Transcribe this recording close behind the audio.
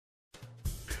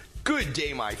Good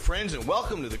day, my friends, and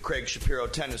welcome to the Craig Shapiro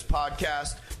Tennis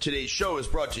Podcast. Today's show is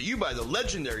brought to you by the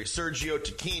legendary Sergio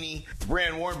Tacchini,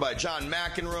 brand worn by John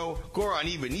McEnroe, Goran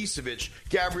Ivanisevic,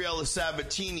 Gabriela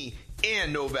Sabatini,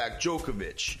 and Novak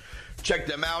Djokovic. Check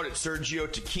them out at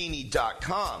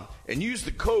sergiotacchini.com and use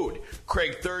the code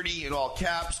Craig30 in all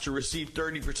caps to receive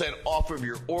 30% off of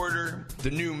your order. The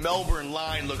new Melbourne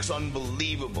line looks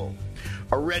unbelievable.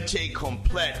 Arete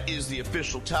Complete is the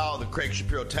official towel of the Craig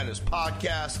Shapiro Tennis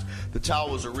Podcast. The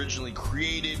towel was originally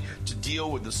created to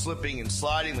deal with the slipping and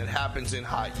sliding that happens in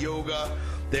hot yoga.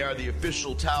 They are the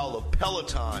official towel of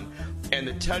Peloton, and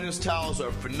the tennis towels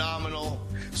are phenomenal.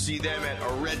 See them at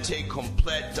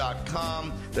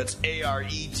aretecomplete.com. That's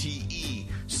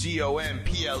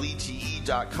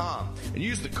aretecomplete.com. And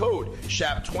use the code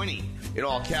SHAP20 in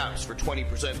all caps for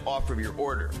 20% off of your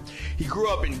order. He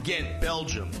grew up in Ghent,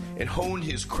 Belgium, and honed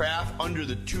his craft under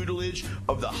the tutelage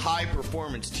of the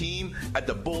high-performance team at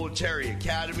the Bollettieri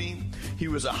Academy. He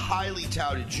was a highly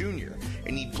touted junior,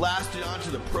 and he blasted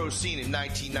onto the pro scene in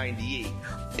 1998.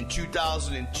 In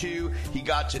 2002, he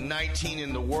got to 19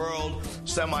 in the world,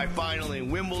 semifinal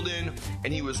in Wimbledon,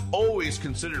 and he was always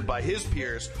considered by his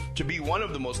peers to be one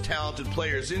of the most talented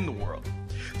players in the world.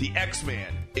 The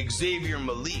X-Man, Xavier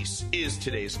Malisse, is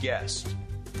today's guest.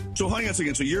 So hang on a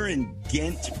second. So you're in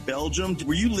Ghent, Belgium.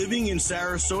 Were you living in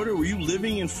Sarasota? Were you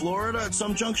living in Florida at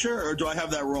some juncture, or do I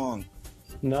have that wrong?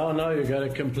 No, you got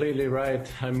it completely right.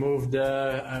 I moved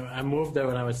there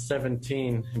when I was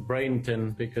 17 in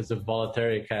Bradenton because of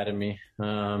Bollettieri Academy.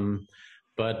 I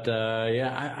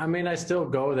mean, I still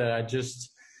go there.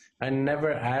 I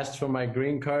never asked for my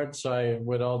green card, so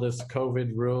with all this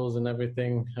COVID rules and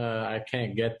everything, I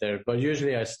can't get there. But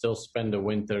usually I still spend the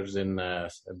winters in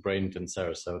Bradenton,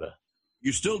 Sarasota.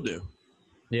 You still do?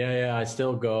 Yeah, I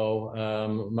still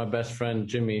go. My best friend,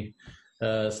 Jimmy,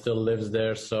 still lives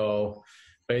there, so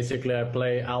basically I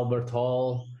play Albert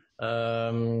Hall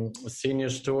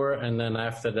Seniors Tour, and then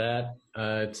after that,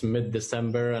 it's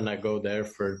mid-December, and I go there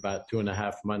for about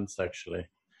 2.5 months, actually,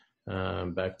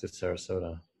 back to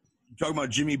Sarasota. You talking about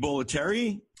Jimmy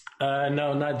Bollettieri?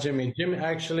 No, not Jimmy. Jimmy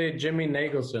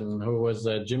Nagelson, who was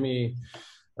Betsy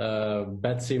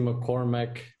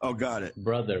McCormack. Oh, got it.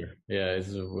 Brother. Yeah,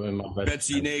 he's my best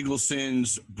Betsy friend.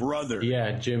 Nagelson's brother.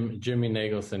 Yeah, Jimmy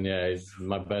Nagelson. Yeah, he's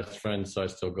my best friend, so I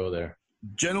still go there.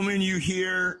 Gentlemen, you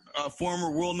hear former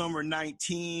world number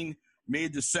 19,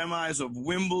 made the semis of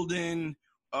Wimbledon,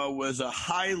 was a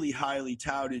highly, highly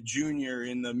touted junior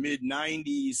in the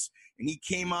mid-90s, and he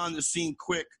came on the scene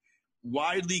quick,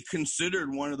 widely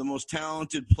considered one of the most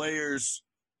talented players,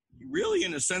 really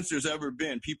in a sense, there's ever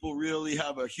been. People really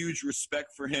have a huge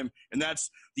respect for him, and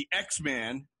that's the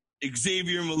X-Man,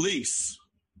 Xavier Malisse.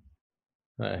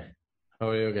 Hi, how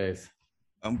are you guys?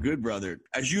 I'm good, brother.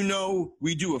 As you know,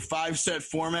 we do a 5-set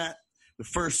format. The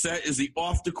first set is the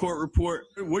off-the-court report.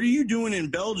 What are you doing in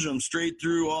Belgium straight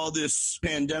through all this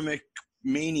pandemic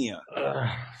mania?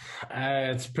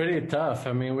 It's pretty tough.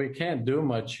 I mean, we can't do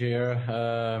much here.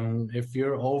 If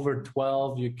you're over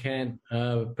 12, you can't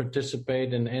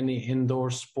participate in any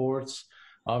indoor sports.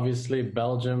 Obviously,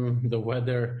 Belgium, the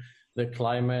weather, the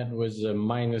climate was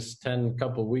 -10 a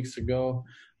couple of weeks ago.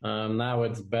 Now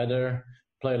it's better.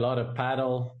 Play a lot of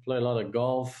paddle, play a lot of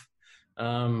golf,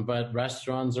 but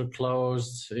restaurants are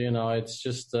closed. You know, it's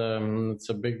just it's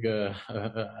a big,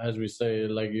 as we say,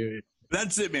 like you.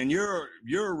 That's it, man. You're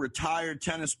a retired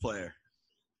tennis player.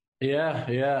 Yeah,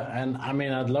 and I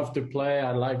mean, I'd love to play.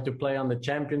 I'd like to play on the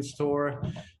Champions Tour,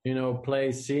 you know,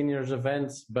 play seniors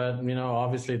events, but you know,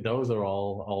 obviously those are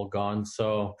all gone.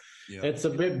 So yeah. It's a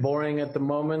bit boring at the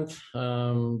moment,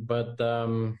 but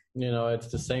you know, it's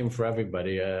the same for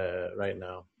everybody right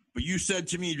now. But you said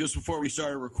to me just before we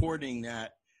started recording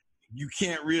that you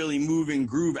can't really move and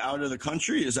groove out of the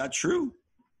country. Is that true?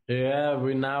 Yeah,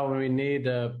 we need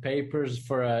papers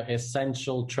for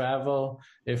essential travel.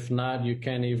 If not, you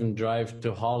can't even drive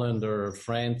to Holland or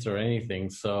France or anything.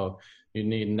 So you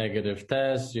need negative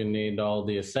tests, you need all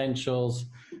the essentials.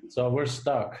 So we're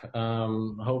stuck.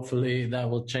 Hopefully that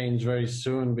will change very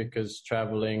soon because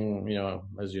traveling, you know,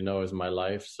 as you know, is my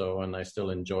life. So, and I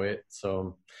still enjoy it.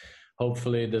 So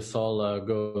hopefully this all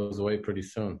goes away pretty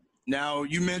soon. Now,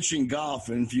 you mentioned golf,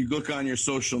 and if you look on your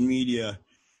social media,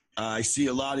 I see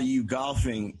a lot of you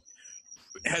golfing.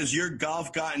 Has your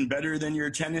golf gotten better than your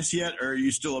tennis yet, or are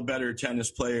you still a better tennis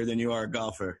player than you are a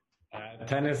golfer?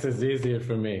 Tennis is easier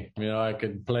for me. You know, I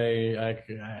could play.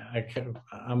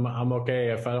 I'm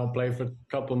okay. If I don't play for a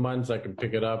couple of months, I can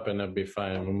pick it up and it'll be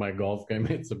fine. With my golf game,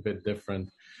 it's a bit different.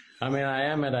 I mean, I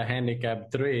am at a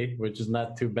handicap 3, which is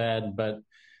not too bad, but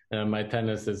my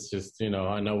tennis is just, you know,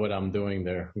 I know what I'm doing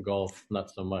there. Golf,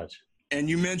 not so much. And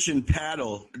you mentioned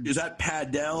paddle. Is that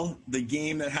padel, the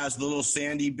game that has the little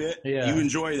sandy bit? Yeah. You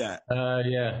enjoy that?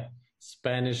 Yeah.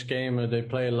 Spanish game. They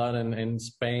play a lot in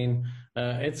Spain.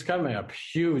 It's coming up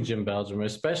huge in Belgium,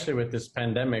 especially with this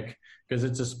pandemic, because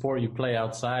it's a sport you play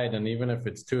outside, and even if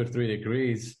it's 2 or 3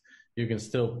 degrees, you can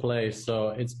still play. So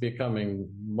it's becoming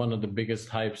one of the biggest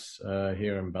hypes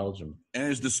here in Belgium.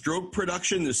 And is the stroke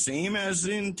production the same as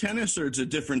in tennis, or it's a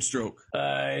different stroke?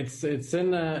 It's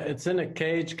in a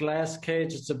cage, glass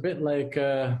cage. It's a bit like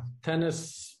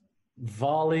tennis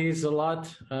volleys a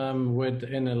lot, with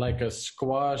like a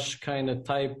squash kind of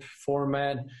type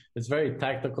format. It's very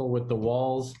tactical with the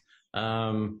walls,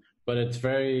 but it's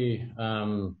very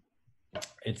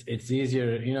it's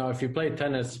easier. If you play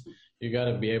tennis, you got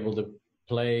to be able to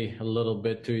play a little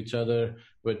bit to each other.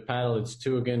 With paddle, it's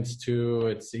 2 against 2.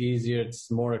 It's easier.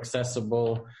 It's more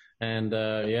accessible. And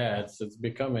it's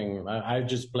becoming. I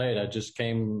just played. I just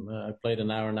came. I played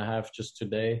an hour and a half just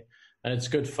today, and it's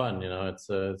good fun.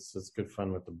 It's good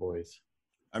fun with the boys.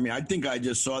 I mean, I think I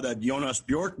just saw that Jonas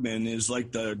Bjorkman is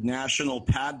like the national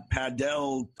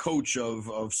padel coach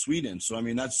of Sweden. So I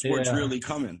mean, that sport's really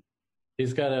coming.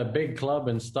 He's got a big club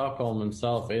in Stockholm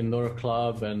himself, indoor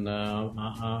club, and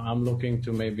I'm looking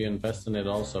to maybe invest in it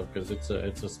also, because it's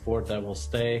a sport that will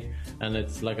stay, and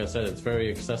it's, like I said, it's very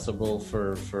accessible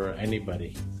for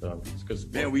anybody. So it's good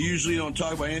sport. Man, we usually don't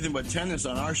talk about anything but tennis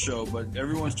on our show, but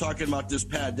everyone's talking about this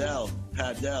padel.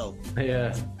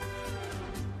 Yeah.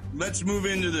 Let's move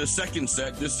into the second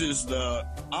set. This is the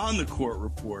on-the-court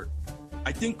report.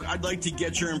 I think I'd like to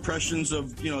get your impressions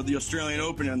of, the Australian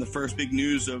Open and the first big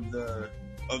news of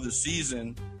the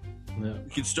season. Yeah. We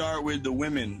can start with the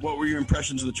women. What were your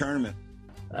impressions of the tournament?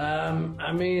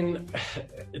 I mean,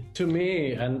 to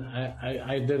me, and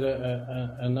I did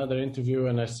another interview,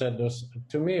 and I said this,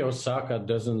 to me, Osaka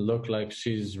doesn't look like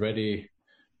she's ready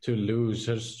to lose.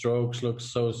 Her strokes look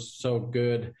so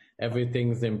good.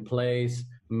 Everything's in place.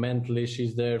 Mentally,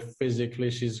 she's there.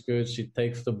 Physically, she's good. She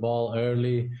takes the ball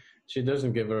early. She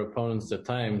doesn't give her opponents the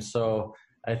time. So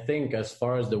I think as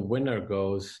far as the winner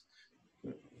goes,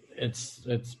 it's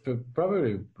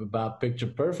probably about picture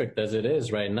perfect as it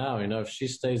is right now. If she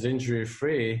stays injury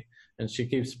free and she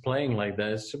keeps playing like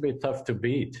that, it should be tough to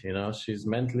beat. She's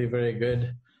mentally very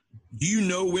good. Do you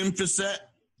know Wim Fissette?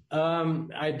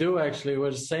 I do, actually.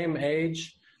 We're the same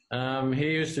age.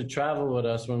 He used to travel with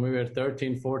us when we were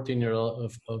 13, 14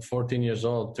 years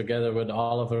old, together with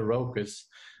Oliver Rokas.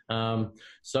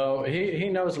 So he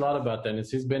knows a lot about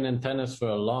tennis. He's been in tennis for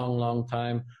a long, long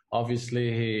time.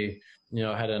 Obviously, he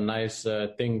had a nice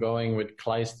thing going with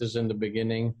Kleisters in the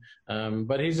beginning.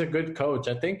 But he's a good coach.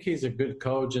 I think he's a good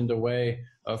coach in the way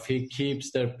of he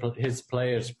keeps his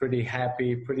players pretty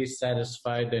happy, pretty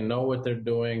satisfied. They know what they're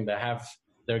doing. They have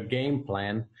their game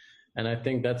plan. And I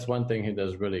think that's one thing he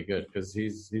does really good, because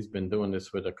he's been doing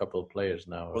this with a couple of players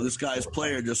now. Well, this guy's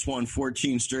player just won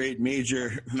 14 straight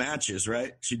major matches,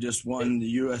 right? She just won the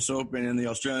U.S. Open and the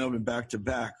Australian Open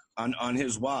back-to-back on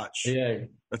his watch. Yeah.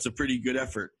 That's a pretty good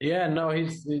effort. Yeah, no,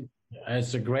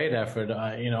 it's a great effort.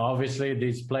 Obviously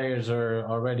these players are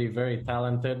already very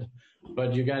talented,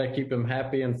 but you got to keep them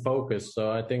happy and focused. So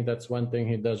I think that's one thing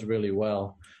he does really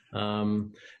well.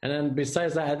 And then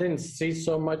besides that, I didn't see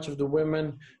so much of the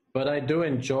women, but I do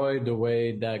enjoy the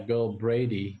way that girl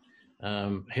Brady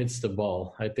hits the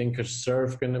ball. I think her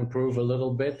serve can improve a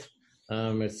little bit.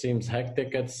 It seems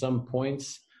hectic at some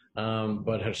points,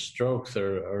 but her strokes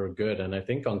are good. And I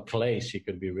think on clay she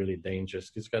could be really dangerous.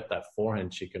 She's got that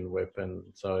forehand she can whip, and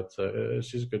so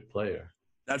she's a good player.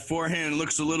 That forehand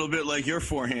looks a little bit like your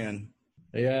forehand.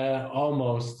 Yeah,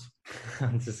 almost.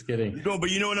 I'm just kidding. No,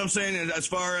 but you know what I'm saying as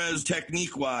far as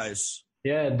technique-wise.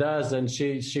 Yeah, it does, and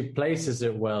she places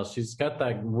it well. She's got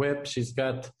that whip. She's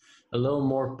got a little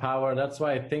more power. That's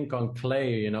why I think on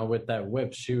clay, with that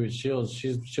whip,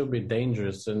 she'll be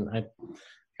dangerous. And like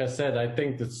I said, I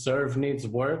think the serve needs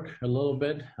work a little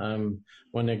bit.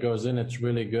 When it goes in, it's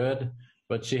really good,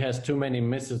 but she has too many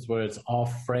misses where it's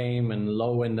off frame and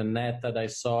low in the net that I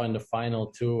saw in the final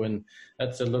two, and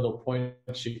that's a little point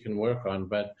she can work on.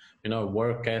 But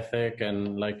work ethic,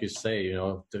 and like you say,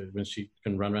 when she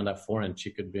can run around that forehand,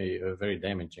 she could be very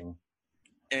damaging.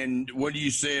 And what do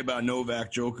you say about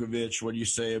Novak Djokovic? What do you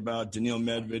say about Daniil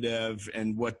Medvedev?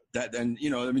 And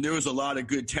there was a lot of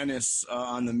good tennis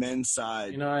on the men's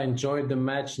side. I enjoyed the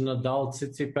match, Nadal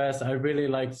Tsitsipas. I really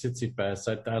like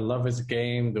Tsitsipas. I love his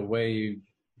game, the way he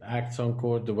acts on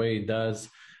court, the way he does.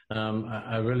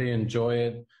 I really enjoy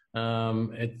it.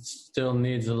 It still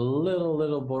needs a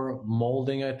little more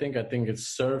molding, I think. I think its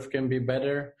serve can be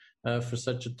better for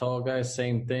such a tall guy,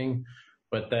 same thing.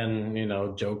 But then,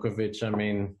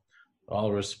 Djokovic,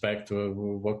 all respect,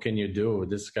 what can you do?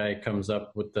 This guy comes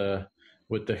up with the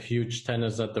huge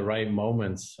tennis at the right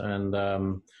moments. And,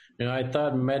 I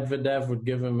thought Medvedev would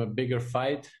give him a bigger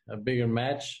fight, a bigger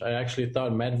match. I actually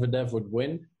thought Medvedev would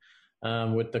win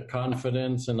with the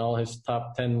confidence and all his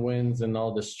top 10 wins and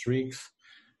all the streaks.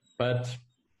 But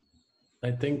I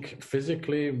think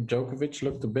physically Djokovic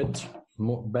looked a bit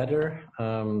better,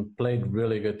 played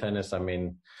really good tennis. I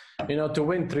mean, to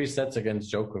win 3 sets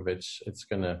against Djokovic, it's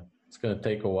gonna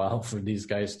take a while for these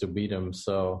guys to beat him.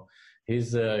 So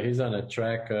he's on a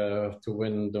track to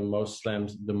win the most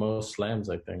slams,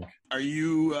 I think. Are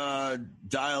you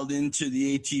dialed into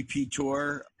the ATP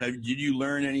tour? Did you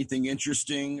learn anything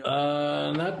interesting?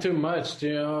 Not too much.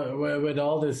 With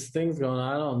all these things going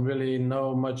on, I don't really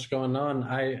know much going on.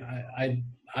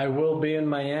 I will be in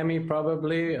Miami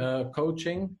probably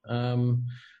coaching.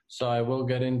 So I will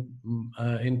get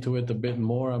into it a bit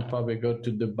more. I'll probably go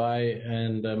to Dubai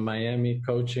and Miami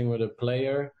coaching with a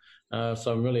player.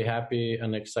 So I'm really happy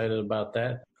and excited about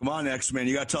that. Come on, X-Man.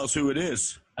 You got to tell us who it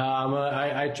is.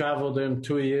 I traveled him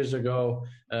 2 years ago.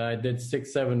 I did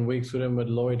 6-7 weeks with him with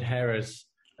Lloyd Harris,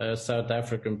 a South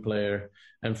African player.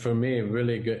 And for me,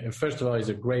 really good. First of all, he's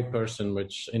a great person,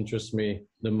 which interests me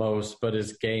the most, but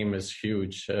his game is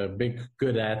huge. Big,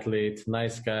 good athlete,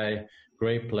 nice guy,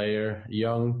 great player,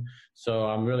 young. So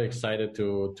I'm really excited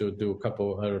to do a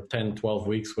couple or 10, 12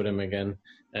 weeks with him again.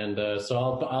 And so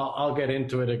I'll get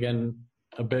into it again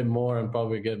a bit more and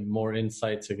probably get more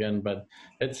insights again. But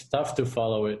it's tough to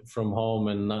follow it from home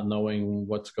and not knowing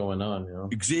what's going on.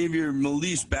 Xavier,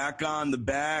 Malisse back on the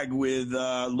bag with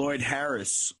Lloyd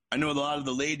Harris. I know a lot of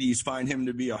the ladies find him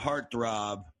to be a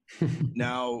heartthrob.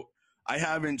 Now, I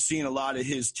haven't seen a lot of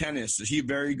his tennis. Is he a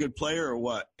very good player or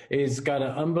what? He's got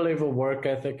an unbelievable work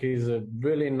ethic. He's a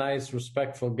really nice,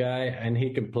 respectful guy, and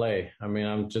he can play. I mean,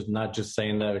 I'm just not just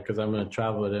saying that because I'm going to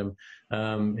travel with him.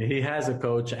 He has a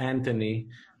coach, Anthony,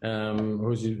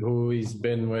 who he's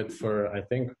been with for, I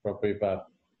think, probably about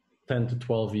 10 to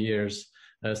 12 years,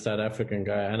 a South African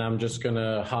guy. And I'm just going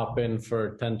to hop in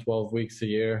for 10, 12 weeks a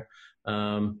year.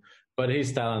 But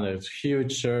he's talented,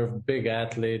 huge serve, big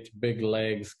athlete, big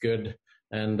legs, good,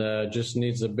 and just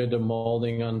needs a bit of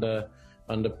molding on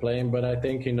the plane. But I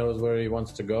think he knows where he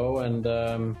wants to go, and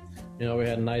we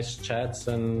had nice chats,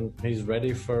 and he's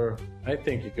ready for. I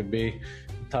think he could be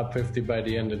top 50 by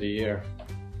the end of the year.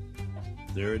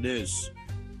 There it is.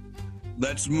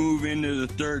 Let's move into the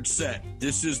third set.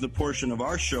 This is the portion of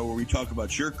our show where we talk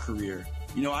about your career.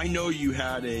 I know you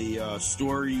had a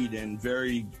storied and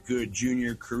very good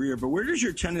junior career, but where does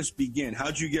your tennis begin?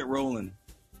 How'd you get rolling?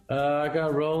 I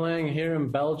got rolling here in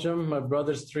Belgium. My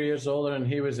brother's 3 years older, and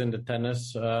he was into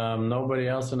tennis. Nobody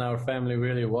else in our family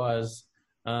really was.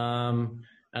 And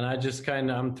I just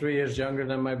I'm 3 years younger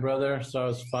than my brother, so I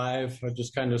was 5. I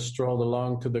just kind of strolled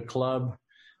along to the club.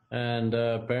 And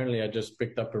apparently I just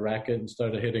picked up a racket and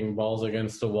started hitting balls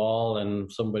against the wall. And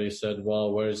somebody said,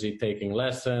 well, where is he taking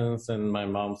lessons? And my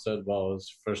mom said, well,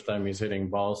 it's the first time he's hitting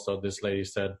balls. So this lady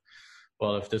said,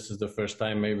 well, if this is the first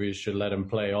time, maybe you should let him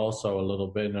play also a little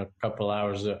bit, a couple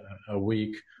hours a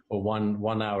week or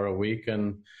one hour a week.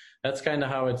 And that's kind of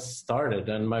how it started.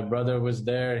 And my brother was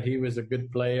there. He was a good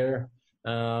player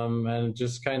and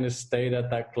just kind of stayed at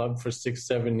that club for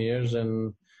 6-7 years.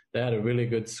 And they had a really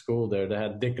good school there. They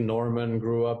had Dick Norman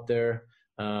grew up there.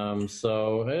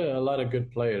 So a lot of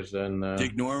good players. And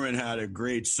Dick Norman had a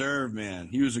great serve, man.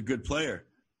 He was a good player.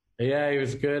 Yeah, he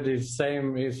was good. He's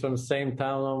from the same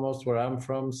town almost where I'm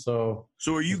from. So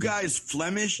are you guys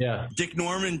Flemish? Yeah. Dick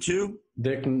Norman too?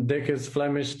 Dick is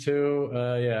Flemish too.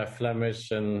 Yeah,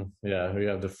 Flemish. And yeah, we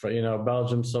have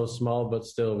Belgium's so small, but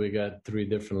still we got 3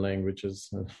 different languages.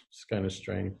 It's kind of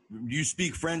strange. Do you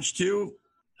speak French too?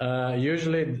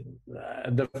 Usually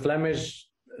the Flemish,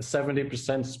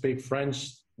 70% speak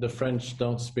French. The French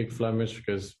don't speak Flemish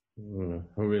because who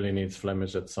really needs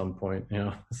Flemish at some point,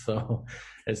 So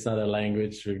it's not a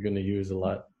language we're going to use a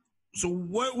lot. So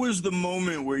what was the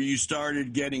moment where you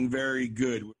started getting very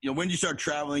good? When did you start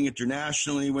traveling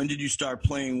internationally? When did you start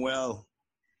playing well?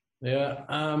 Yeah,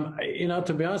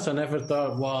 to be honest, I never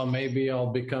thought, well, maybe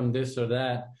I'll become this or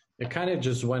that. It kind of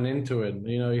just went into it.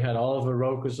 You had Oliver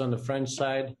Rokus on the French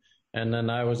side, and then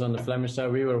I was on the Flemish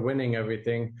side. We were winning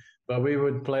everything, but we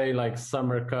would play like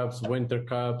summer cups, winter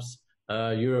cups,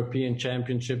 European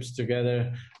championships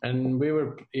together. And we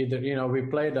were we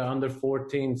played the under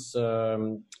 14s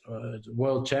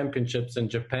world championships in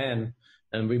Japan,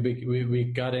 and we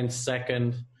got in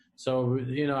second. So,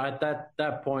 at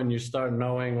that point, you start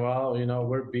knowing, well,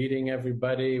 we're beating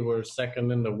everybody. We're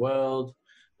second in the world.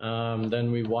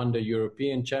 Then we won the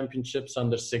European Championships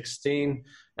under 16.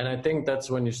 And I think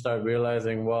that's when you start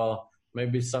realizing, well,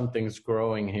 maybe something's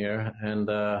growing here. And,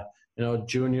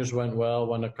 juniors went well,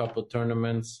 won a couple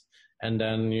tournaments. And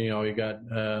then, you got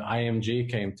IMG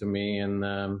came to me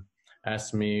and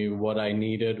asked me what I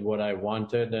needed, what I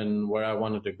wanted, and where I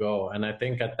wanted to go. And I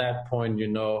think at that point,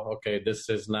 okay, this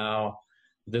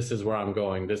is where I'm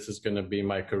going. This is going to be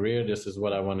my career. This is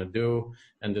what I want to do,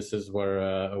 and this is where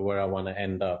I want to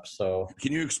end up. So,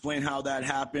 can you explain how that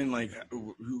happened? Like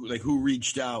who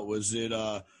reached out? Was it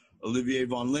Olivier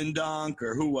von Lindonk,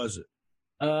 or who was it?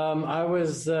 I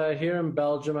was here in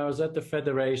Belgium. I was at the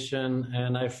federation,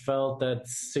 and I felt at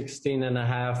 16 and a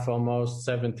half, almost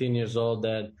 17 years old,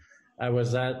 that I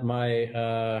was at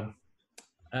my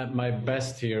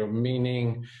best here,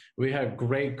 meaning we had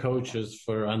great coaches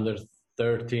for under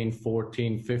 13,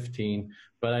 14, 15,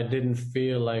 but I didn't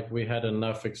feel like we had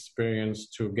enough experience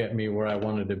to get me where I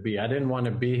wanted to be. I didn't want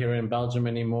to be here in Belgium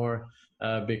anymore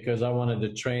because I wanted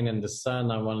to train in the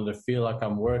sun. I wanted to feel like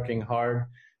I'm working hard.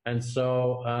 And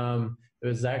so it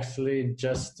was actually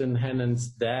Justin Hennon's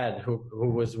dad who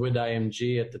was with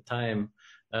IMG at the time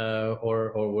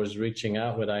or was reaching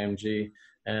out with IMG.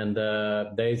 And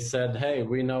they said, hey,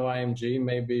 we know IMG.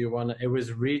 Maybe you want to. It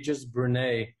was Regis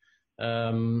Brunet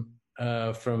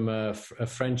from a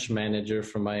French manager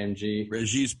from IMG.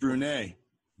 Regis Brunet,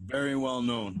 very well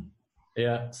known.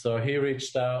 Yeah, so he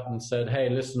reached out and said, hey,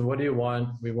 listen, what do you want?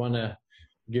 We want to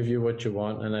give you what you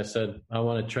want. And I said, I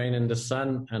want to train in the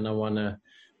sun and I want to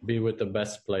be with the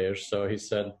best players. So he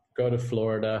said, go to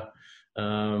Florida.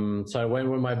 So I went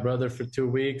with my brother for 2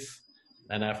 weeks.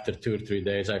 And after 2 or 3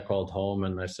 days, I called home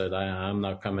and I said, I'm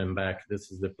not coming back.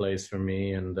 This is the place for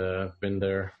me. And been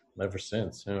there ever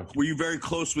since. Yeah. Were you very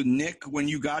close with Nick when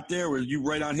you got there? Were you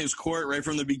right on his court right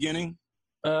from the beginning?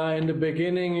 In the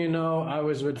beginning, I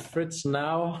was with Fritz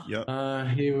now.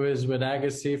 Yep. He was with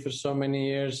Agassi for so many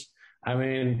years. I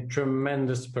mean,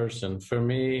 tremendous person. For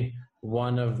me,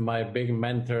 one of my big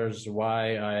mentors,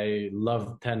 why I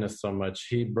love tennis so much.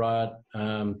 He brought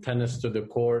tennis to the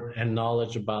court and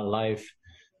knowledge about life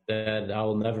that I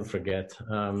will never forget.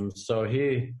 So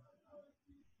he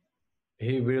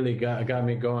really got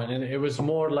me going. And it was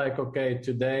more like, okay,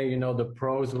 today, the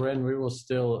pros were in. We were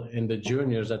still in the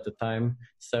juniors at the time,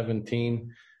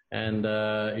 17. And,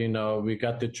 we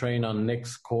got to train on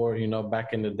Nick's court.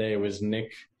 Back in the day, it was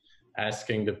Nick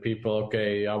asking the people,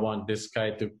 okay, I want this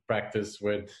guy to practice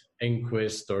with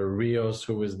Inquist or Rios,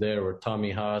 who was there, or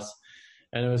Tommy Haas.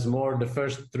 And it was more the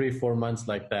first 3-4 months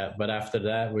like that. But after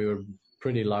that, we were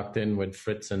pretty locked in with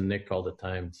Fritz and Nick all the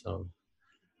time. So,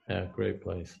 yeah, great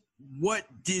place. What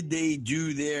did they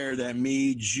do there that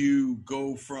made you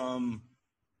go from,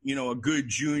 a good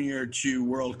junior to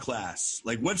world class?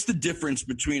 Like, what's the difference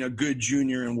between a good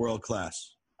junior and world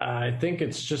class? I think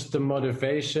it's just the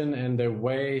motivation and the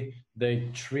way they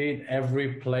treat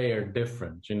every player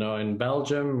different. In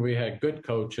Belgium, we had good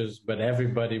coaches, but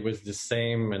everybody was the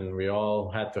same and we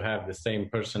all had to have the same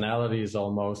personalities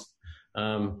almost.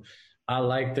 I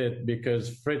liked it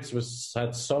because Fritz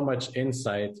had so much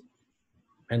insight.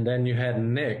 And then you had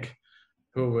Nick,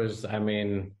 who was,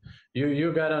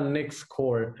 you got on Nick's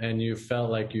court and you felt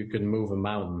like you could move a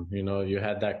mountain. You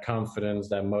had that confidence,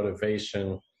 that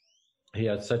motivation. He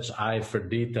had such eye for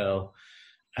detail.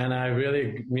 And I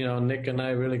really, Nick and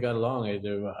I really got along.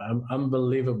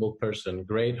 Unbelievable person,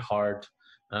 great heart.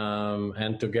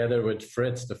 And together with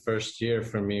Fritz, the first year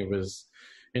for me was,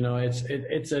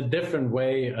 it's a different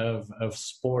way of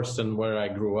sports than where I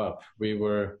grew up. We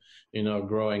were,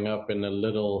 growing up in a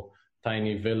little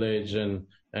tiny village and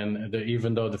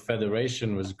even though the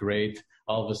federation was great,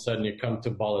 all of a sudden you come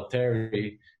to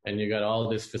Bollettieri and you got all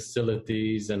these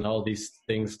facilities and all these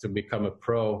things to become a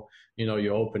pro,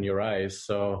 you open your eyes.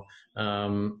 So,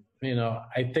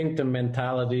 I think the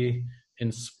mentality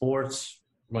in sports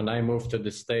when I moved to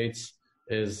the States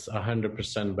is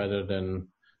 100% better than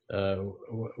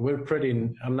we're pretty,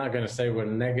 I'm not going to say we're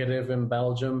negative in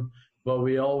Belgium, but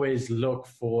we always look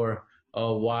for,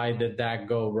 why did that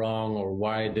go wrong? Or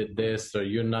why did this? Or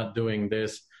you're not doing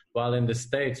this. While in the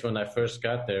States, when I first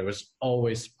got there, it was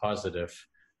always positive.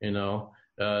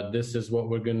 This is what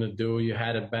we're going to do. You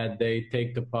had a bad day,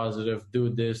 take the positive, do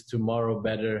this, tomorrow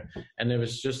better. And it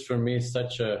was just for me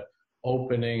such a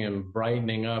opening and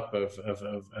brightening up of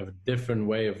a different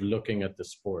way of looking at the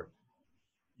sport.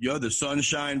 The sun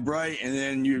shined bright, and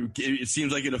then it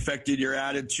seems like it affected your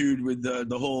attitude with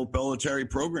the whole Bollettieri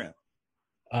program.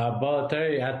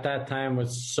 Bollettieri at that time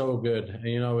was so good.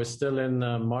 It was still in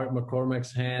Mark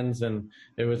McCormack's hands, and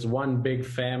it was one big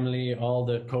family. All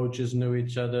the coaches knew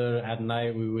each other. At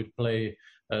night, we would play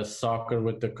soccer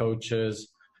with the coaches.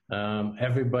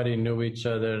 Everybody knew each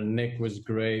other. Nick was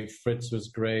great. Fritz was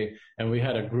great. And we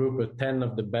had a group of 10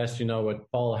 of the best,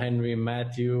 with Paul Henry,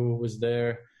 Matthew was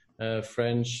there,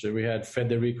 French. We had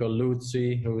Federico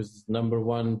Luzzi, who was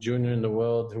 #1 junior in the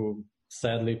world, who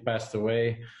sadly passed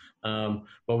away.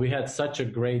 But we had such a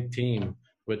great team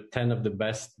with 10 of the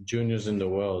best juniors in the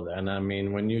world. And I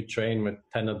mean, when you train with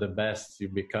 10 of the best, you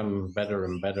become better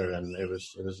and better. And it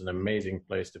was an amazing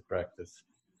place to practice.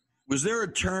 Was there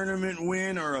a tournament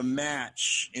win or a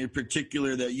match in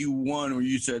particular that you won where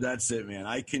you said, that's it, man,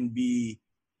 I can be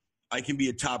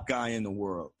a top guy in the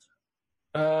world?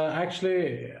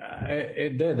 Actually,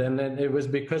 it did. And it was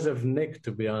because of Nick,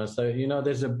 to be honest.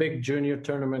 There's a big junior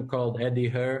tournament called Eddie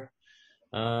Herr.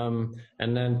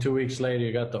 And then 2 weeks later,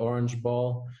 you got the Orange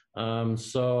Ball.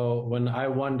 So when I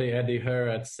won the Eddie Herr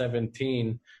at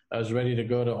 17, I was ready to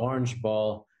go to Orange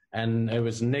Ball. And it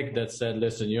was Nick that said,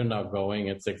 listen, you're not going.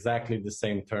 It's exactly the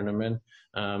same tournament.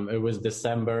 It was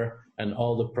December, and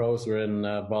all the pros were in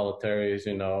Boletaries.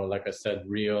 Like I said,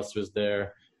 Rios was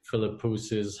there,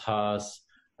 Philippoussis, Haas,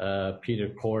 Peter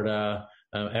Korda,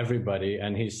 everybody.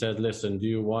 And he said, listen, do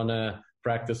you want to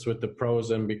practice with the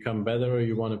pros and become better, or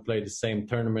you want to play the same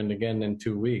tournament again in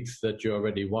 2 weeks that you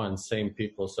already won, same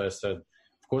people? So I said,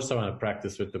 of course I want to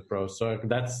practice with the pros. So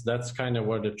that's kind of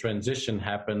where the transition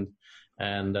happened.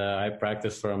 And I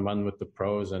practiced for a month with the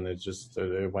pros, and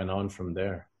it went on from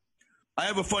there. I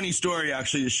have a funny story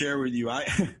actually to share with you.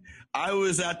 I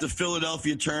was at the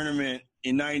Philadelphia tournament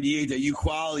in '98 that you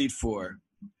qualified for.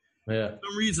 Yeah. For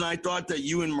some reason, I thought that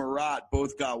you and Marat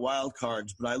both got wild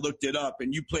cards, but I looked it up,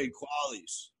 and you played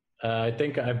qualies. I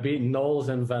think I beat Knowles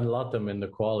and Van Lottem in the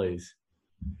qualies.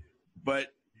 But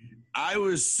I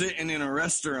was sitting in a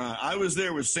restaurant. I was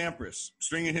there with Sampras,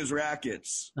 stringing his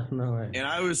rackets. No way. And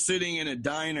I was sitting in a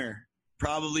diner,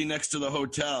 probably next to the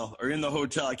hotel, or in the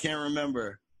hotel. I can't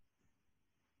remember.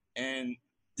 And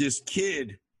this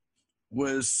kid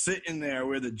was sitting there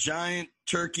with a giant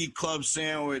turkey club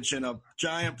sandwich and a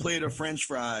giant plate of French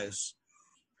fries.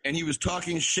 And he was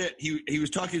talking shit. He was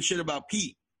talking shit about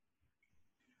Pete.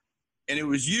 And it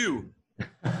was you.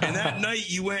 And that night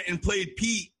you went and played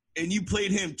Pete, and you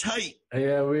played him tight.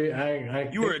 Yeah,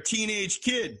 you were a teenage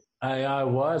kid. I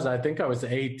was. I think I was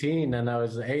 18, and I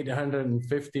was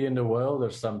 850 in the world or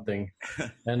something.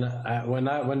 And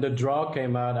when the draw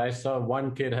came out, I saw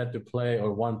one player had to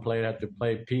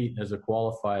play Pete as a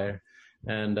qualifier.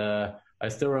 And I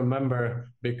still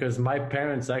remember, because my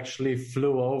parents actually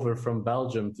flew over from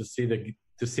Belgium to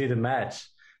see the match.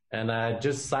 And I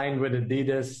just signed with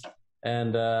Adidas,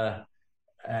 and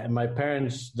my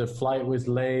parents, the flight was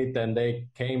late, and they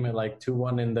came at like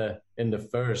 2-1 in the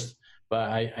first. But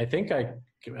I think I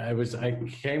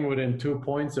came within 2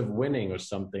 points of winning or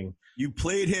something. You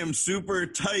played him super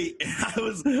tight.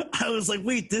 And I was like,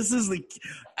 wait, this is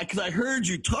because I heard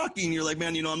you talking. You're like,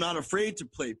 man, I'm not afraid to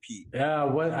play Pete.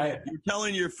 Yeah. You're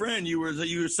telling your friend, you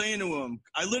were saying to him,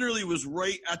 I literally was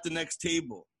right at the next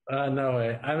table. No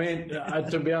way. I mean,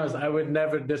 to be honest, I would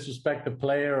never disrespect a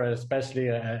player, especially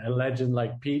a legend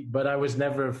like Pete, but I was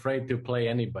never afraid to play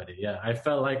anybody. Yeah, I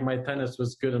felt like my tennis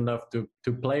was good enough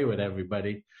to play with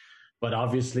everybody. But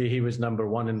obviously, he was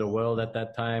 #1 in the world at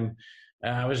that time.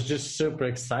 I was just super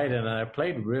excited, and I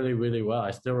played really, really well.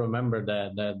 I still remember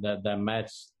that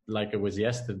match like it was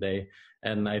yesterday.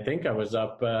 And I think I was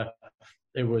up...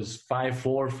 it was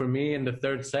 5-4 for me in the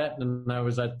third set, and I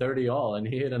was at 30-all, and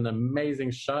he hit an amazing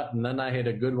shot, and then I hit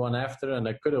a good one after, and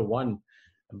I could have won.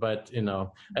 But,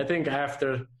 I think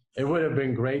after, it would have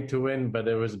been great to win, but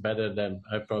it was better than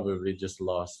I probably just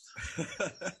lost.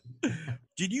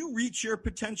 Did you reach your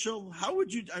potential? How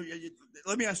would you,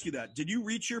 let me ask you that. Did you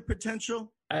reach your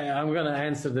potential? I'm going to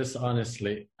answer this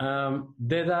honestly.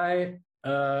 Did I?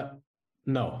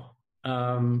 No.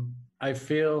 I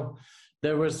feel...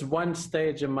 There was one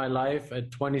stage in my life at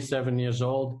 27 years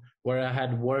old where I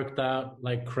had worked out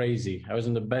like crazy. I was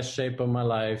in the best shape of my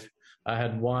life. I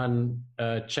had won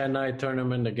a Chennai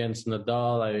tournament against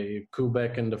Nadal,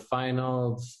 Quebec in the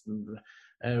finals.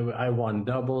 I won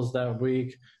doubles that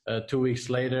week. 2 weeks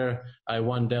later, I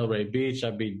won Delray Beach.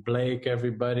 I beat Blake,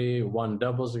 everybody, won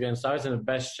doubles against. I was in the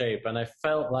best shape, and I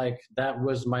felt like that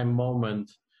was my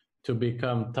moment to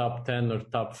become top 10 or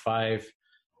top 5.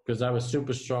 Because I was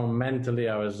super strong mentally.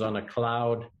 I was on a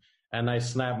cloud, and I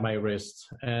snapped my wrist.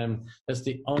 And that's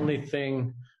the only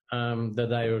thing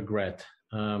that I regret.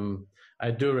 I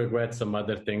do regret some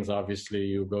other things. Obviously,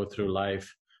 you go through life.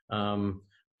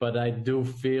 But I do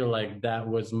feel like that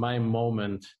was my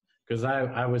moment, because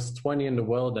I was 20 in the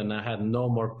world and I had no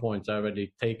more points. I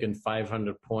already taken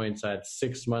 500 points. I had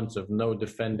 6 months of no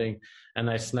defending, and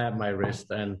I snapped my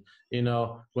wrist. And,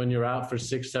 when you're out for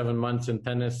 6-7 months in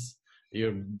tennis,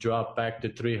 you drop back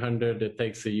to 300. It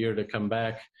takes a year to come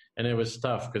back. And it was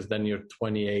tough because then you're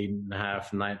 28 and a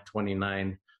half,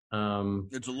 29.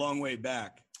 It's a long way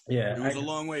back. Yeah. It was a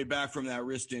long way back from that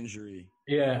wrist injury.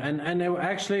 Yeah. And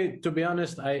actually, to be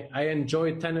honest, I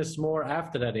enjoyed tennis more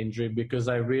after that injury because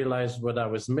I realized what I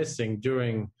was missing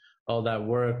during all that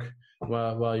work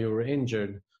while you were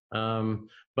injured.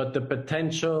 But the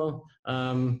potential,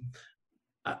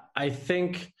 I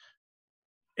think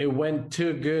it went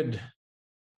too good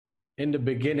in the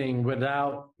beginning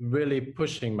without really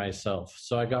pushing myself.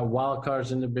 So I got wild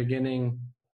cards in the beginning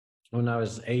when I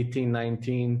was 18,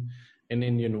 19 in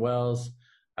Indian Wells.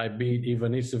 I beat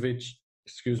Ivanisevic,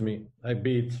 I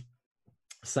beat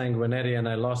Sanguinetti, and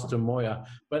I lost to Moya.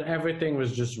 But everything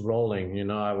was just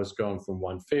rolling. I was going from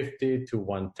 150 to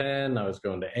 110. I was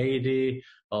going to 80.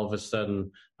 All of a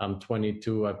sudden, I'm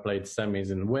 22. I played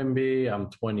semis in Wimby. I'm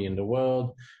 20 in the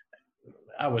world.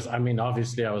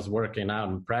 Obviously I was working out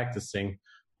and practicing,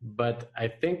 but I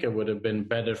think it would have been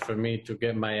better for me to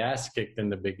get my ass kicked in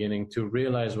the beginning to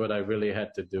realize what I really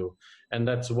had to do. And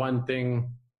that's one thing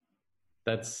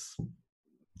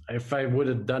if I would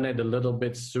have done it a little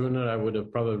bit sooner, I would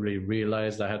have probably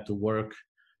realized I had to work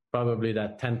probably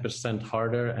that 10%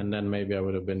 harder, and then maybe I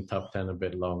would have been top 10 a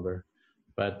bit longer.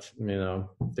 But,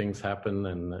 things happen.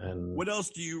 And what else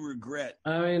do you regret?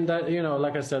 That,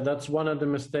 like I said, that's one of the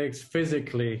mistakes.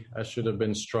 Physically, I should have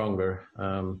been stronger.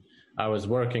 I was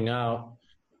working out,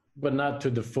 but not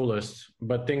to the fullest,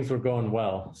 but things were going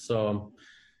well. So,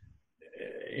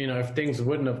 if things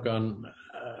wouldn't have gone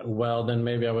well, then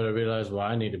maybe I would have realized,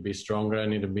 I need to be stronger. I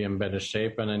need to be in better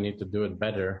shape, and I need to do it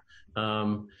better.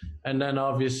 And then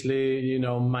obviously,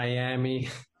 Miami,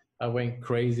 I went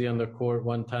crazy on the court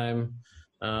one time.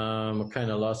 I kind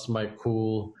of lost my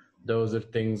cool. Those are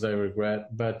things I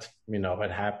regret, but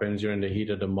it happens. You're in the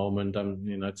heat of the moment.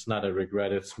 It's not a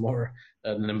regret. It's more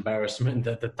an embarrassment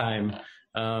at the time.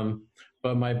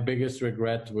 But my biggest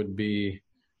regret would be,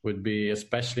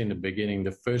 especially in the beginning,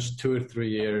 the first 2 or 3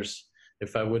 years,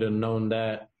 if I would have known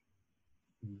that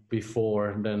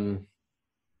before, then,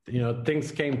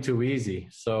 things came too easy.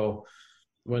 So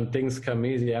when things come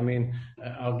easy,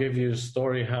 I'll give you a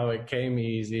story how it came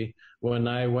easy. When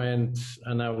I went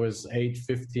and I was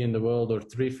 850 in the world or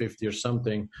 350 or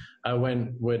something, I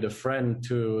went with a friend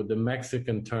to the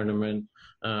Mexican tournament.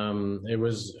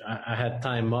 I had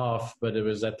time off, but it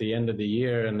was at the end of the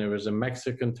year, and there was a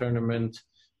Mexican tournament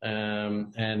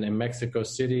and in Mexico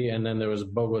City, and then there was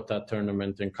a Bogota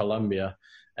tournament in Colombia.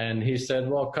 And he said,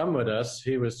 well, come with us.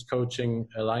 He was coaching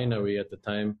Elinawi at the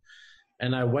time.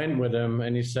 And I went with him,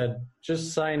 and he said,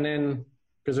 just sign in,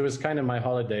 because it was kind of my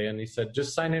holiday. And he said,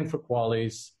 just sign in for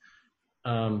qualies,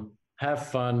 have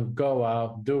fun, go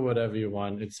out, do whatever you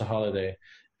want. It's a holiday.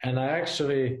 And I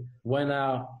actually went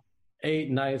out 8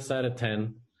 nights out of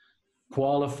 10,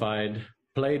 qualified,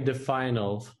 played the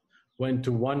finals, went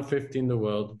to 150 in the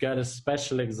world, got a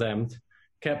special exempt,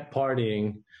 kept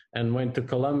partying, and went to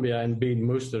Colombia and beat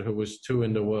Muster, who was 2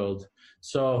 in the world.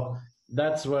 So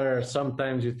that's where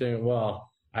sometimes you think,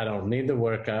 well, I don't need to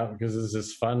work out because this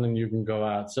is fun and you can go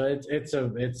out. So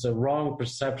it's a wrong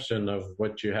perception of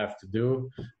what you have to do.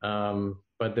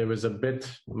 But there was a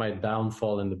bit my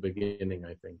downfall in the beginning,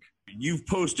 I think. You've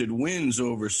posted wins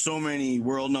over so many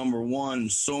world number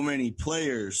ones, so many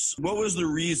players. What was the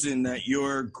reason that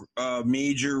your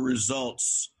major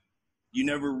results, you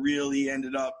never really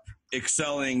ended up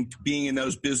excelling, being in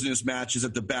those business matches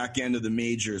at the back end of the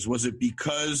majors? Was it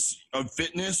because of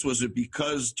fitness? Was it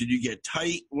because, did you get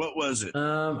tight? What was it?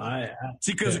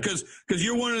 Because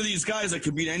you're one of these guys that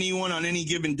could beat anyone on any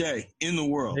given day in the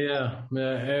world. Yeah.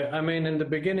 In the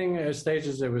beginning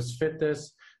stages, it was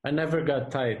fitness. I never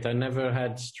got tight. I never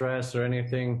had stress or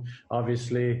anything.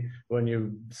 Obviously, when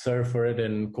you serve for it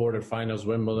in quarterfinals,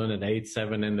 Wimbledon, at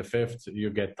 8-7 in the fifth, you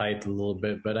get tight a little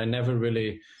bit. But I never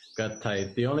really got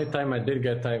tight. The only time I did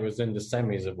get tight was in the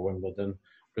semis of Wimbledon,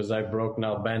 because I broke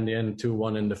Nalbandian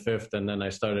 2-1 in the fifth. And then I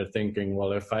started thinking,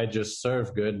 well, if I just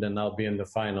serve good, then I'll be in the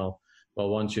final. Well,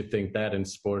 once you think that in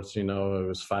sports, it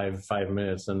was five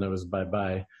minutes and it was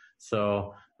bye-bye.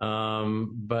 So,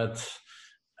 but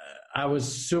I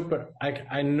was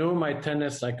I knew my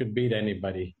tennis, I could beat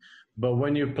anybody. But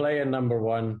when you play a number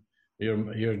one,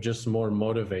 you're just more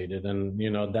motivated. And,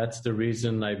 that's the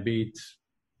reason I beat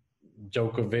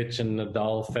Djokovic and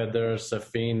Nadal, Federer,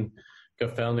 Safin,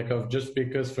 Kafelnikov, just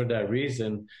because for that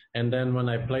reason. And then when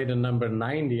I played a number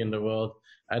 90 in the world,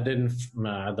 I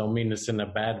don't mean this in a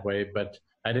bad way, but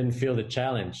I didn't feel the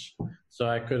challenge. So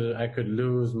I could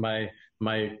lose my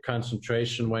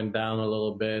concentration went down a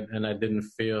little bit, and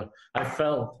I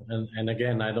felt, and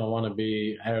again, I don't want to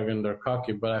be arrogant or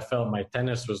cocky, but I felt my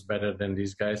tennis was better than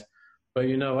these guys. But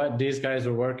you know what? These guys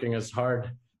were working as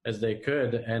hard as they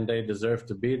could, and they deserved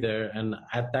to be there. And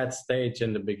at that stage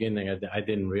in the beginning, I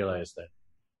didn't realize that.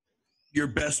 Your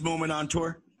best moment on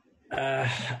tour?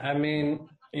 I mean,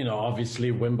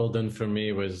 obviously Wimbledon for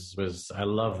me was I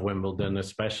love Wimbledon,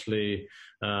 especially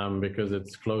because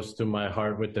it's close to my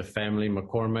heart with the family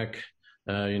McCormick.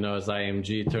 As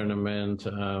IMG tournament,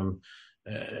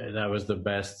 that was the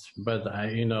best. But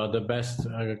the best,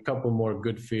 a couple more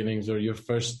good feelings, or your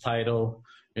first title.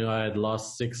 I had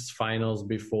lost 6 finals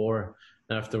before.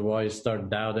 After a while, you start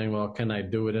doubting, well, can I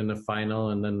do it in the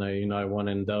final? And then I won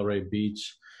in Delray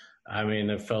Beach. I mean,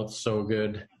 it felt so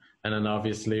good. And then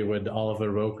obviously with Oliver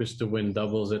Rokus to win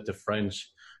doubles at the French,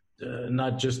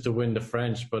 not just to win the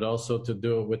French, but also to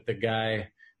do it with the guy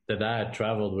that I had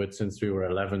traveled with since we were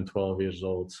 11, 12 years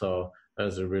old. So that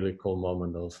was a really cool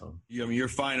moment also. Your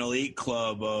Final 8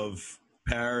 club of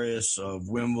Paris, of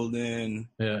Wimbledon.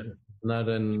 Yeah.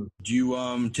 Do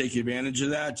you take advantage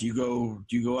of that? Do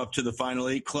you go up to the Final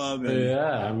 8 club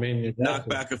and knock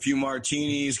back a few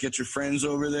martinis, get your friends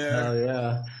over there? Oh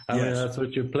yeah, I mean that's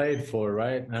what you played for,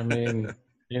 right? I mean,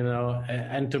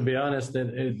 and to be honest,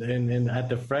 at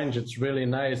the French, it's really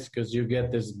nice because you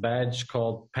get this badge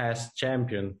called past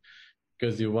champion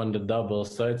because you won the double.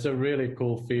 So it's a really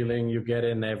cool feeling. You get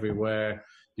in everywhere.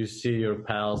 You see your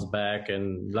pals back,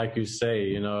 and like you say,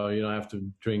 you don't have to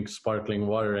drink sparkling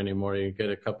water anymore. You get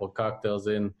a couple cocktails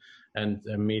in and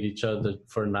meet each other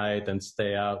for a night and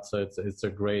stay out. So it's a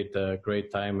great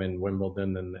time in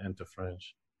Wimbledon and the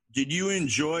French. Did you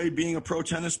enjoy being a pro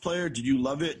tennis player? Did you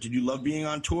love it? Did you love being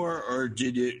on tour, or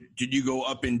did you go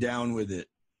up and down with it?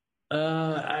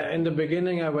 In the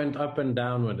beginning, I went up and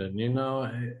down with it.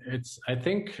 I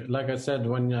think, like I said,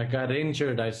 when I got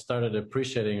injured, I started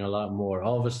appreciating a lot more.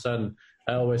 All of a sudden,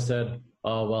 I always said,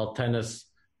 oh, well, tennis,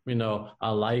 I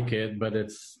like it, but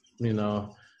it's,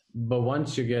 but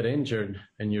once you get injured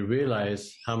and you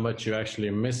realize how much you actually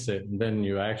miss it, then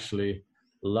you actually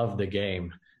love the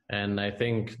game. And I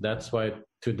think that's why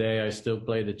today I still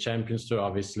play the Champions Tour.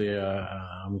 Obviously,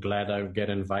 I'm glad I get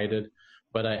invited,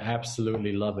 but I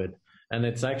absolutely love it. And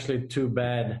it's actually too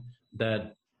bad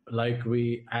that, like,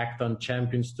 we act on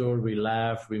Champions Tour, we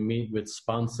laugh, we meet with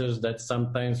sponsors, that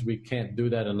sometimes we can't do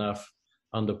that enough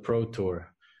on the Pro Tour,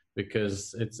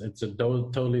 because it's a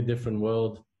totally different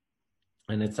world,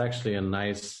 and it's actually a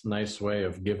nice way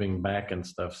of giving back and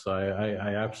stuff. So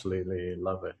I absolutely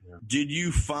love it. Yeah. Did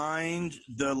you find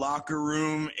the locker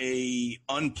room a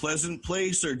unpleasant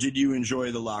place, or did you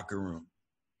enjoy the locker room?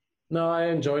 No, I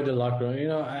enjoyed the locker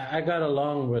room. I got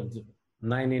along with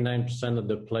 99% of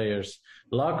the players.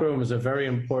 The locker room is a very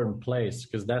important place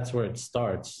because that's where it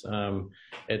starts.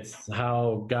 It's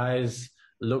how guys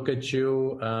look at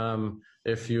you.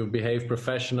 If you behave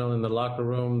professional in the locker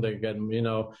room, they get,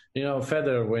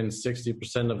 Federer wins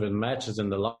 60% of his matches in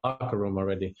the locker room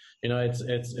already.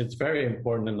 It's very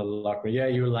important in the locker room. Yeah,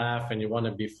 you laugh and you want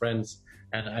to be friends,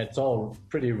 and it's all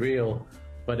pretty real.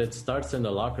 But it starts in the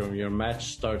locker room. Your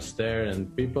match starts there,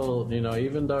 and people,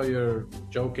 even though you're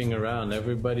joking around,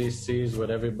 everybody sees what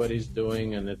everybody's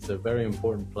doing, and it's a very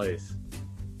important place.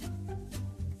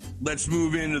 Let's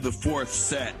move into the 4th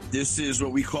set. This is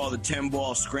what we call the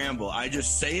 10-ball scramble. I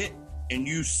just say it, and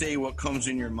you say what comes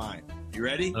in your mind. You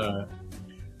ready? All right.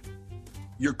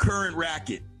 Your current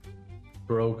racket?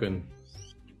 Broken.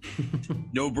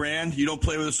 No brand? You don't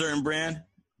play with a certain brand?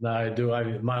 No, I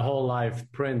do. My whole life,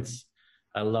 Prince.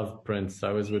 I love Prince.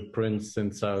 I was with Prince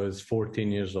since I was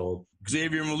 14 years old.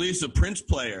 Xavier Malisse, a Prince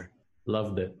player.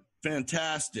 Loved it.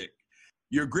 Fantastic.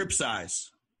 Your grip size?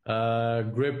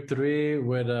 Grip 3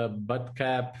 with a butt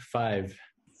cap 5.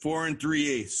 4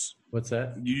 3/8. What's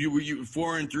that? You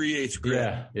 4 3/8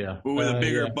 grip. Yeah. But with a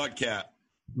bigger butt cap.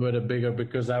 With a bigger,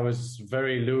 because I was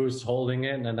very loose holding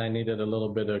it, and I needed a little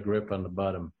bit of grip on the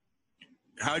bottom.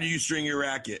 How do you string your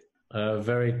racket?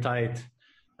 Very tight.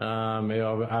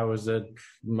 I was at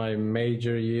my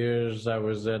major years, I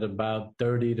was at about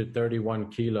 30 to 31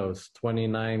 kilos,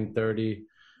 29, 30.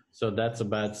 So that's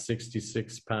about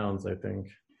 66 pounds, I think.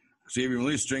 Xavier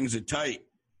Malisse strings it tight.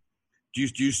 Do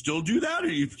you still do that, or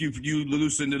you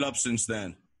loosened it up since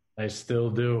then? I still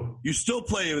do. You still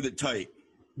play with it tight?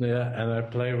 Yeah, and I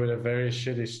play with a very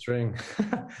shitty string.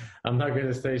 I'm not going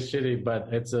to say shitty,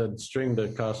 but it's a string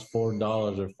that costs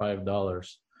 $4 or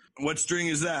 $5. What string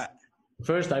is that?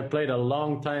 First, I played a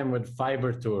long time with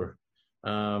Fiber Tour,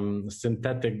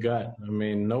 synthetic gut. I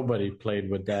mean, nobody played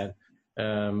with that.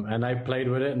 And I played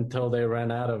with it until they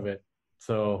ran out of it.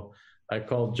 So I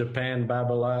called Japan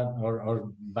Babolat,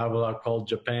 or Babolat called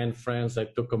Japan France. I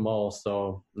took them all.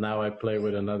 So now I play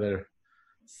with another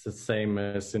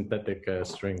same synthetic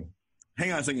string.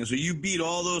 Hang on a second. So you beat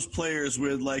all those players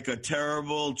with like a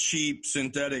terrible, cheap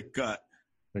synthetic cut.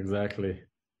 Exactly.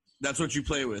 That's what you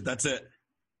play with. That's it.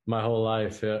 My whole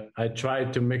life, yeah. I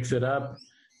tried to mix it up.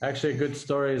 Actually, good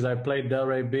story is I played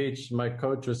Delray Beach. My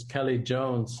coach was Kelly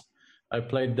Jones. I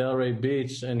played Delray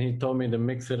Beach, and he told me to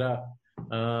mix it up.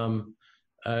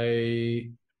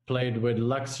 I played with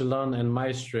Luxilon and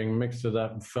my string, mixed it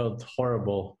up, felt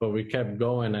horrible, but we kept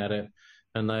going at it.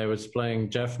 And I was playing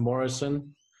Jeff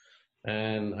Morrison,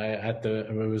 and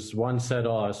it was one set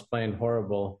all. I was playing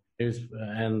horrible. I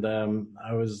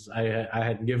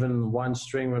had given one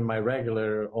string with my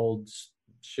regular old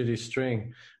shitty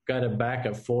string, got it back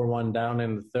at 4-1 down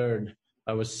in the third.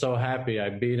 I was so happy. I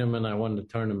beat him and I won the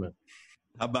tournament.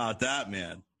 How about that,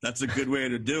 man? That's a good way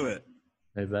to do it.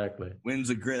 Exactly.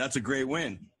 That's a great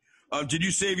win. Did you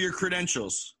save your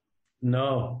credentials?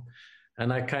 No,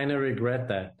 and I kind of regret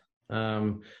that.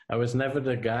 I was never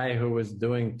the guy who was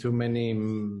doing too many,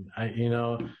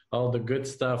 all the good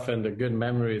stuff and the good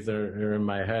memories are in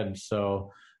my head.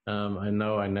 So I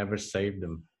know I never saved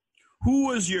them. Who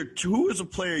was a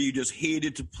player you just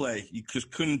hated to play? You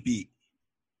just couldn't beat?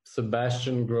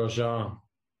 Sebastian Grosjean.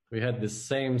 We had the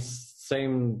same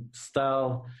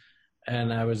style,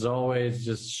 and I was always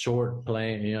just short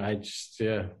playing.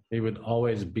 He would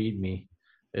always beat me.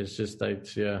 It's just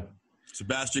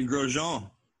Sebastian Grosjean.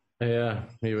 Yeah,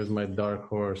 he was my dark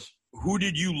horse. Who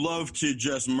did you love to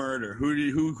just murder?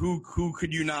 Who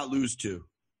could you not lose to?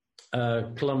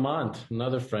 Clement,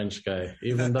 another French guy.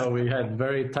 Even though we had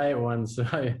very tight ones,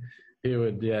 he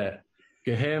would,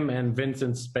 him and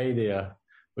Vincent Spadia.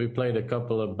 We played a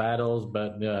couple of battles,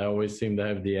 but I always seemed to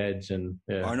have the edge. And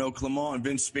Arnaud Clement and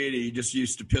Vince Spadia, you just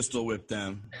used to pistol whip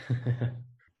them.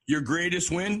 Your greatest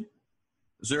win?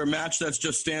 Is there a match that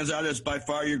just stands out as by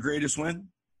far your greatest win?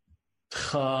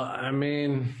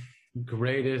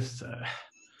 Greatest,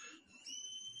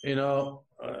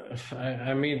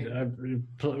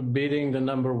 beating the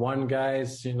number one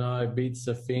guys, I beat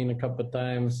Safin a couple of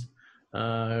times,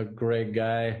 great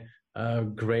guy,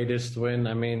 greatest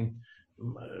win.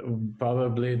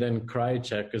 Probably then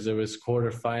Krajicek, because it was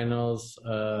quarterfinals,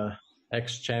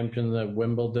 ex-champion of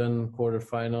Wimbledon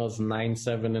quarterfinals,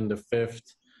 9-7 in the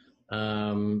fifth.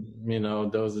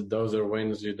 Those are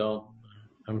wins you don't.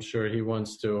 I'm sure he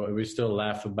wants to. We still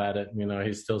laugh about it.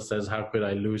 He still says, "How could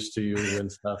I lose to you?"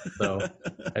 and stuff. So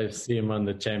I see him on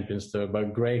the Champions Tour,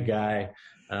 but great guy.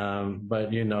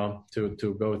 But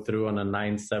to go through on a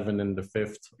 9-7 in the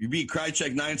fifth. You beat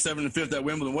Krajicek 9-7 in the fifth at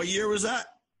Wimbledon. What year was that?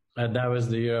 That was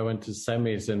the year I went to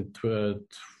semis in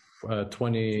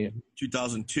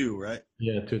 2002, right?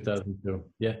 Yeah, 2002.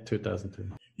 Yeah, 2002.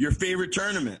 Your favorite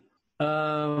tournament?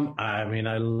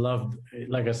 I loved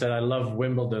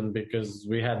Wimbledon because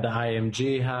we had the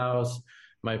IMG house.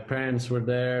 My parents were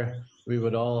there. We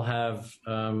would all have,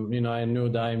 I knew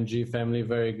the IMG family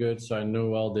very good. So I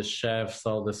knew all the chefs,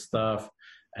 all the stuff.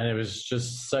 And it was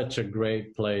just such a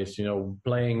great place,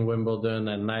 playing Wimbledon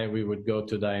at night. We would go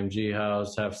to the IMG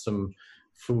house, have some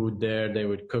food there. They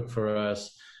would cook for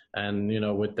us. And,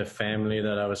 with the family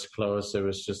that I was close, it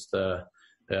was just,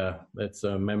 it's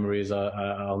memories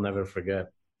I'll never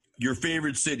forget. Your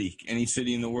favorite city? Any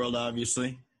city in the world,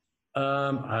 obviously?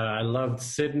 I loved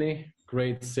Sydney.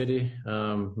 Great city.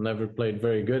 Never played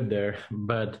very good there,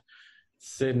 but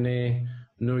Sydney,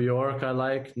 New York I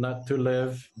like, not to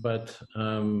live, but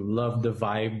loved the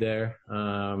vibe there.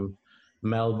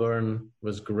 Melbourne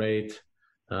was great.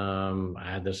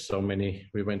 There's so many.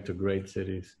 We went to great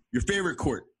cities. Your favorite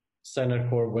court? Center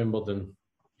Court, Wimbledon.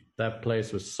 That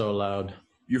place was so loud.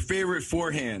 Your favorite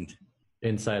forehand?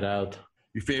 Inside out.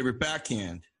 Your favorite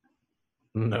backhand?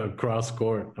 No, cross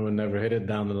court. I would never hit it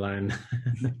down the line.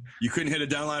 You couldn't hit a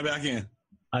down line backhand?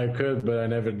 I could, but I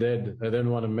never did. I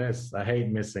didn't want to miss. I hate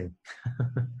missing.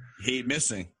 Hate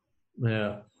missing?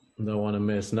 Yeah, don't want to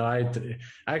miss. No, I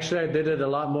did it a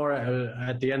lot more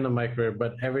at the end of my career,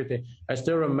 but everything. I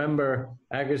still remember,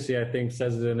 Agassi, I think,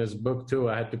 says it in his book too.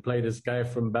 I had to play this guy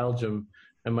from Belgium,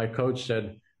 and my coach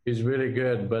said, he's really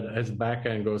good, but his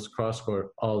backhand goes cross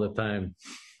court all the time.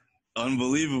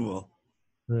 Unbelievable.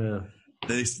 Yeah.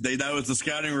 That was the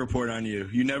scouting report on you.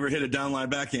 You never hit a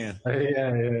downline backhand.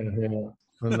 Yeah.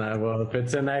 Well, if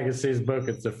it's in Agassi's book,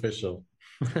 it's official.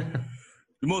 The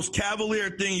most cavalier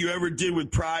thing you ever did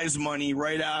with prize money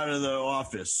right out of the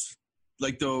office?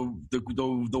 Like the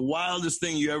wildest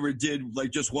thing you ever did,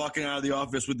 like just walking out of the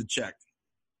office with the check?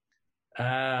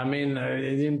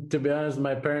 To be honest,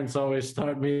 my parents always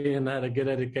taught me and had a good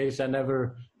education. I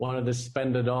never wanted to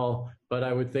spend it all, but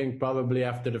I would think probably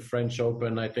after the French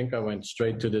Open, I think I went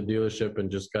straight to the dealership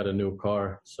and just got a new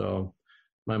car. So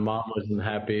my mom wasn't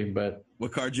happy, but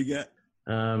what car did you get?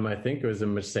 I think it was a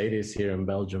Mercedes here in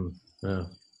Belgium. Yeah.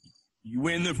 You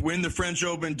win the French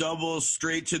Open doubles,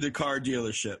 straight to the car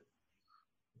dealership.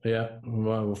 Yeah.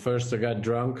 Well, first I got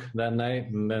drunk that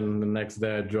night, and then the next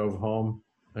day I drove home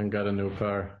and got a new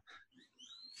car.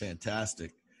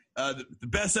 Fantastic. The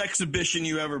best exhibition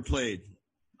you ever played?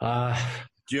 Do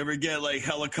you ever get like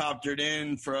helicoptered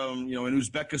in from, in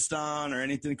Uzbekistan or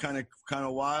anything kind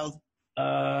of wild?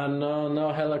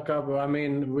 No helicopter. I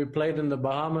mean, we played in the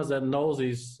Bahamas at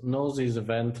Knowles's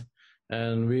event,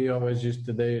 and we always used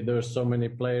to. There were so many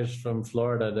players from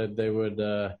Florida that they would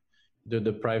do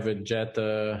the private jet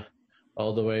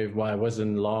all the way. Well, it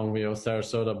wasn't long,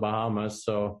 Sarasota, Bahamas.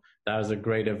 So that was a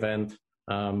great event.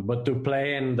 But to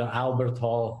play in the Albert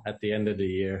Hall at the end of the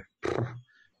year,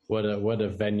 what a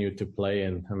venue to play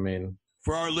in. I mean,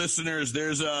 for our listeners,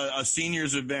 there's a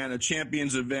seniors event, a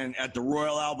champions event at the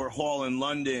Royal Albert Hall in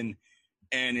London,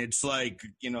 and it's like,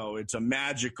 it's a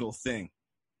magical thing.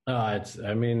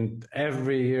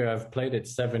 Every year I've played it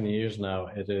 7 years now.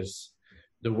 It is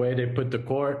the way they put the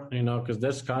court, because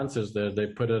there's concerts there. They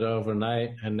put it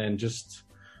overnight, and then just,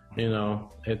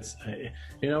 it's,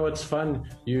 it's fun.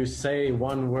 You say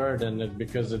one word, and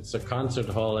because it's a concert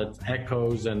hall, it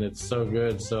echoes, and it's so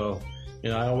good. So,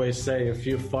 I always say if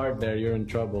you fart there, you're in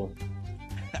trouble.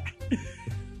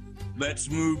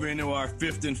 Let's move into our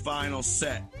fifth and final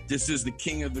set. This is the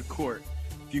king of the court.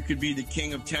 If you could be the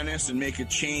king of tennis and make a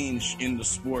change in the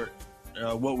sport,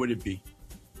 what would it be?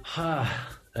 A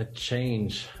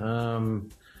change.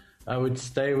 I would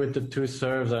stay with the two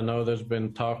serves. I know there's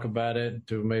been talk about it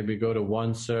to maybe go to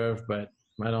one serve, but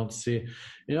I don't see.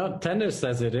 Tennis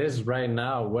as it is right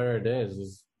now, where it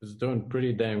is doing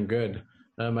pretty damn good.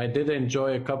 I did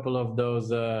enjoy a couple of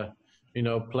those,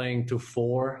 playing to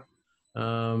four,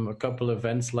 a couple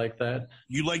events like that.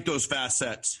 You like those fast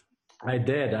sets? I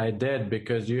did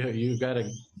because you got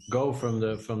to go from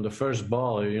the first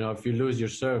ball. If you lose your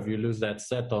serve, you lose that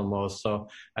set almost. So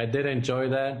I did enjoy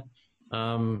that.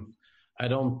 I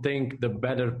don't think the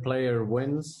better player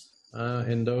wins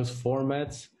in those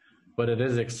formats, but it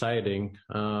is exciting.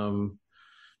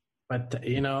 But,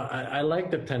 I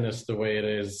like the tennis the way it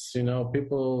is.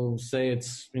 People say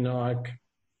it's, like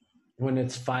when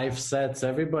it's 5 sets,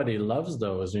 everybody loves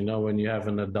those. When you have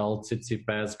an adult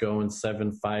Tsitsipas going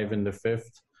 7-5 in the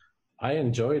 5th, I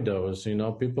enjoy those.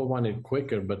 People want it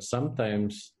quicker, but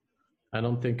sometimes I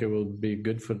don't think it will be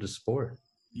good for the sport.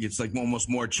 It's like almost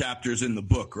more chapters in the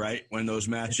book, right? When those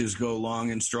matches go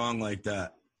long and strong like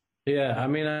that. Yeah, I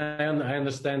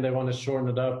understand they want to shorten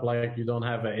it up, like you don't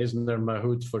have a Isner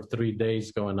Mahut for 3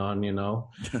 days going on,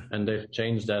 and they've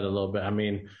changed that a little bit.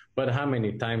 But how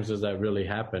many times does that really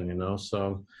happen,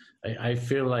 So I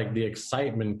feel like the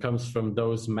excitement comes from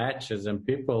those matches, and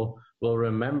people will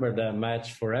remember that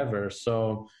match forever.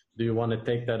 So do you want to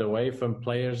take that away from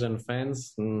players and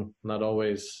fans? Not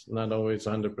always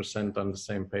 100% on the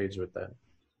same page with that.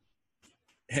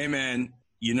 Hey, man.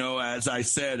 As I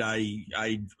said,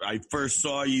 I first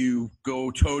saw you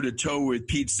go toe-to-toe with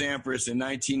Pete Sampras in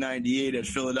 1998 at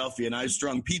Philadelphia, and I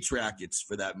strung Pete's rackets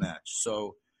for that match.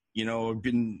 So,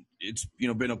 it's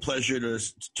been a pleasure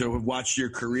to watch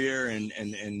your career,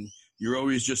 and you're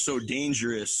always just so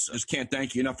dangerous. I just can't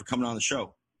thank you enough for coming on the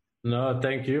show. No,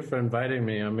 thank you for inviting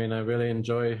me. I really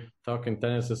enjoy talking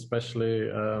tennis,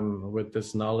 especially with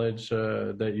this knowledge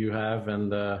that you have,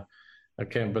 and I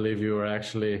can't believe you were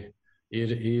actually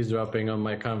eavesdropping on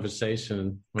my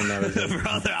conversation when I was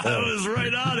brother, I was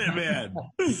right on it, man.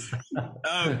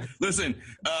 Listen,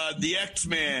 the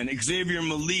X-Man, Xavier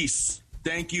Malisse,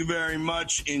 thank you very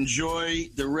much. Enjoy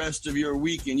the rest of your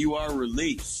week, and you are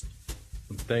released.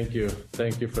 Thank you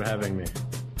for having me.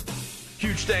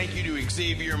 Huge thank you to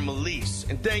Xavier Malisse,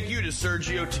 and thank you to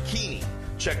Sergio Tacchini.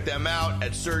 Check them out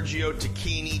at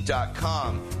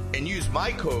sergiotacchini.com and use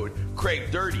my code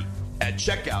CraigDirty at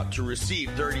checkout to receive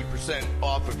 30%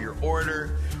 off of your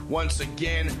order. Once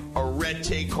again,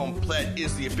 Arete Complete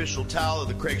is the official towel of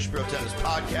the Craig Shapiro Tennis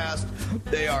Podcast.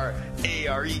 They are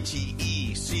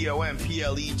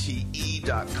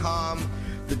ARETECOMPLETE.com.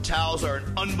 The towels are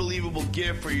an unbelievable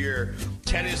gift for your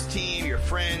tennis team, your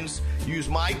friends. Use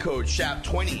my code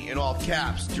SHAP20 in all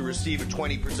caps to receive a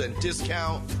 20%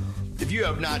 discount. If you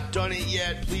have not done it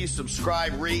yet, please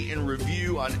subscribe, rate, and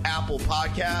review on Apple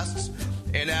Podcasts.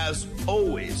 And as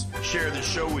always, share the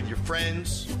show with your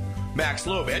friends. Max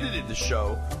Loeb edited the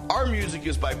show. Our music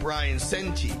is by Brian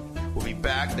Senti. We'll be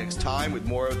back next time with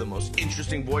more of the most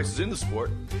interesting voices in the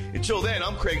sport. Until then,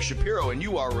 I'm Craig Shapiro, and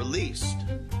you are released.